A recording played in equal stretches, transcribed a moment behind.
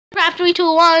3,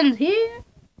 2, 1, here.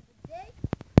 Today,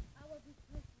 I will be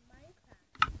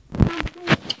playing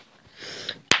Minecraft.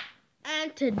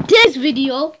 And today's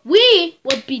video, we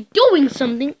will be doing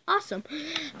something awesome.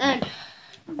 And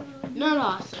not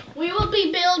awesome. We will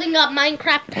be building a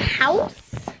Minecraft house.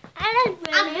 I'm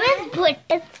going to put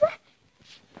this.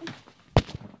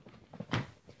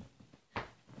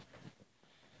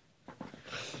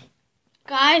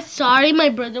 Guys, sorry my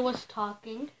brother was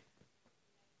talking.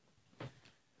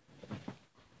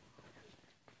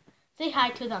 Say hi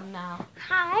to them now.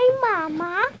 Hi,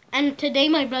 Mama. And today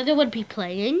my brother would be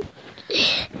playing.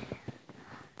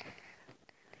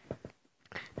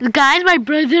 Guys, my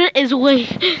brother is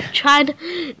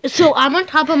so I'm on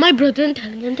top of my brother and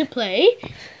telling him to play.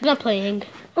 He's not playing.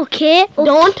 Okay.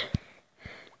 Don't.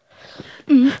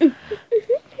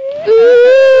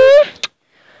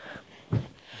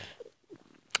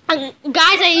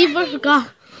 Guys, I even forgot.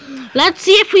 Let's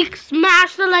see if we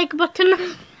smash the like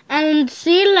button and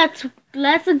see. Let's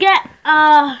get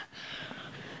 10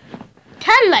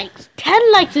 likes.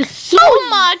 10 likes is so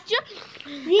much.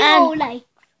 0 likes.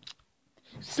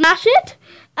 Smash it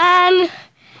and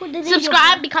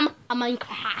subscribe. Become a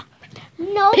Minecraft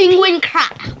penguin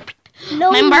craft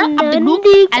member of the group.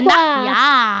 And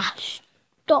yeah.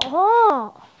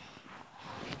 Stop.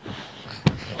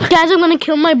 Guys, I'm gonna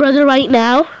kill my brother right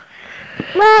now.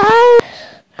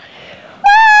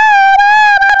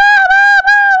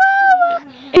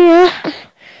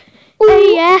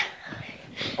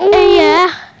 Yeah.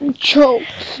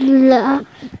 Chokes.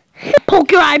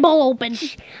 Poke your eyeball open.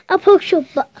 I'll poke your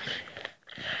butt.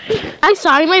 I'm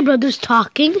sorry, my brother's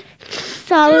talking.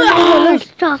 Sorry, my brother's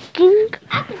talking.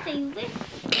 I can save it.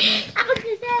 I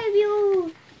can save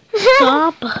you.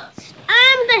 Stop.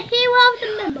 I'm the hero of the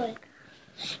member.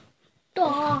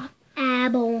 Stop,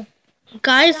 Apple.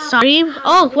 Guys, sorry.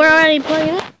 Oh, we're already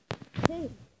playing.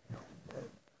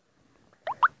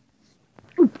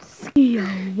 Oops.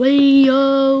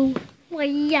 Yo. Well,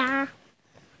 yeah.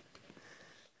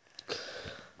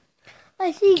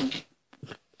 I see.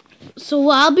 So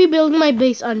I'll be building my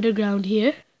base underground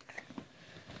here.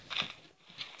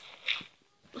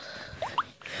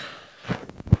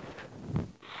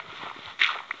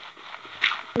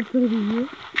 It's gonna be here.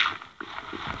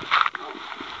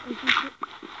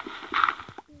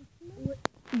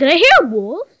 Did I hear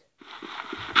wolves?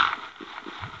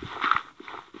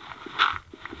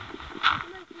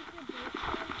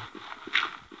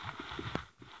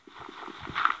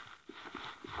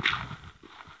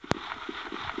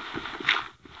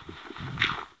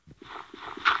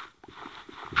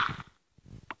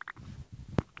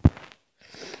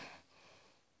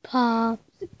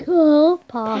 Popsicle,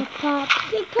 pop.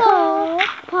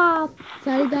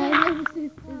 Sorry guys.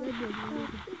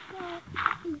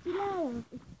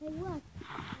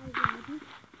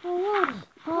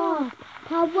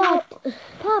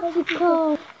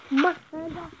 Popsicle.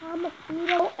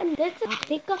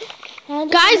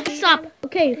 Guys, stop.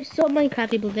 Okay, so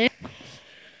Minecraft people there.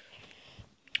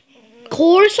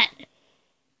 Course.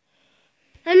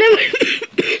 And then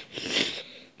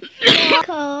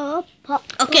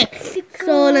okay,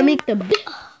 so let me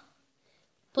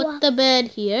put the bed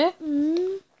here.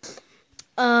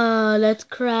 Let's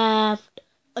craft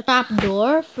a trap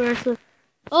door first.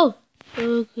 Oh,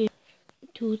 okay.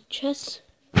 2 chests.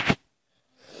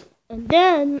 And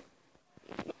then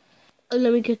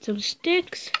let me get some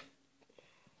sticks.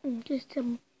 Just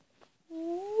some.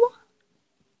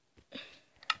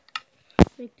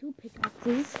 Make 2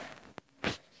 pickaxes.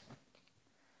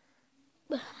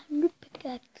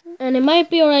 And it might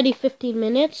be already 15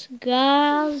 minutes,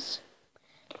 guys.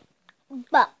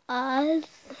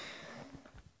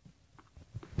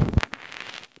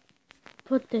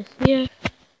 Put this here.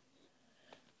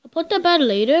 I'll put the bed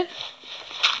later.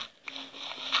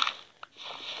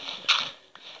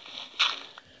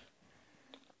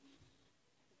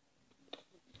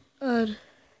 And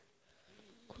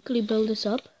quickly build this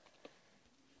up.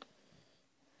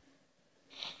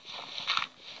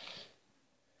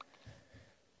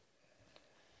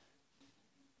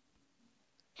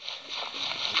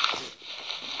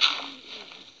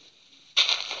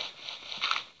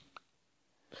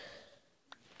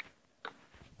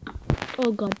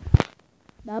 Oh god.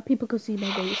 Now people can see my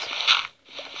base.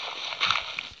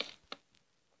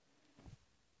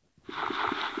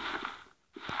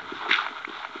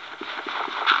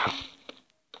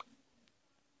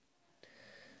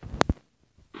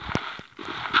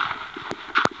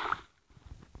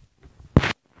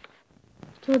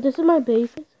 So this is my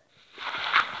base.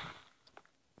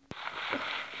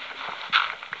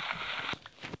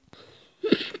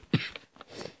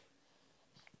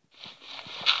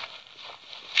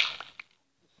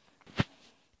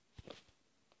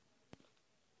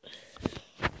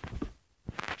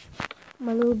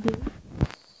 my little beans.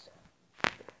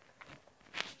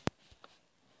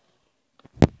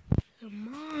 The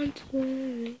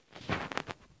monster.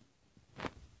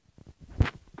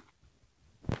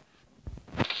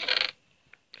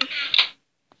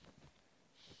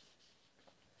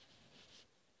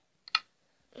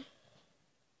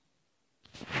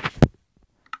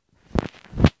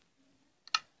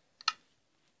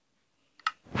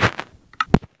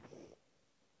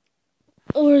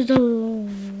 Where's the...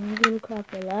 I'm gonna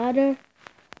craft a ladder.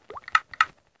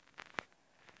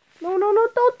 No,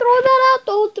 don't throw that out.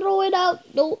 Don't throw it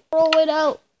out. Don't throw it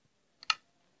out.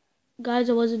 Guys,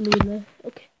 I wasn't doing that.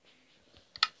 Okay.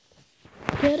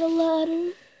 Get a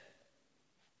ladder.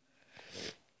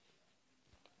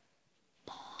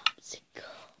 Popsicle.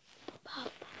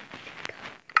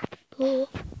 Popsicle.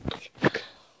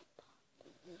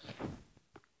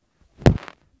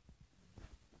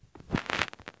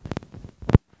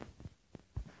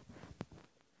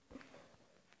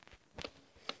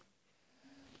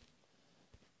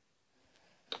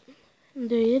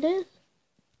 There it is.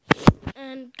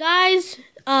 And guys,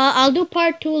 I'll do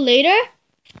part 2 later.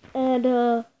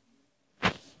 And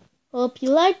hope you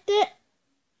liked it.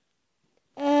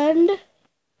 And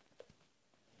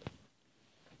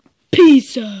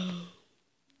peace out.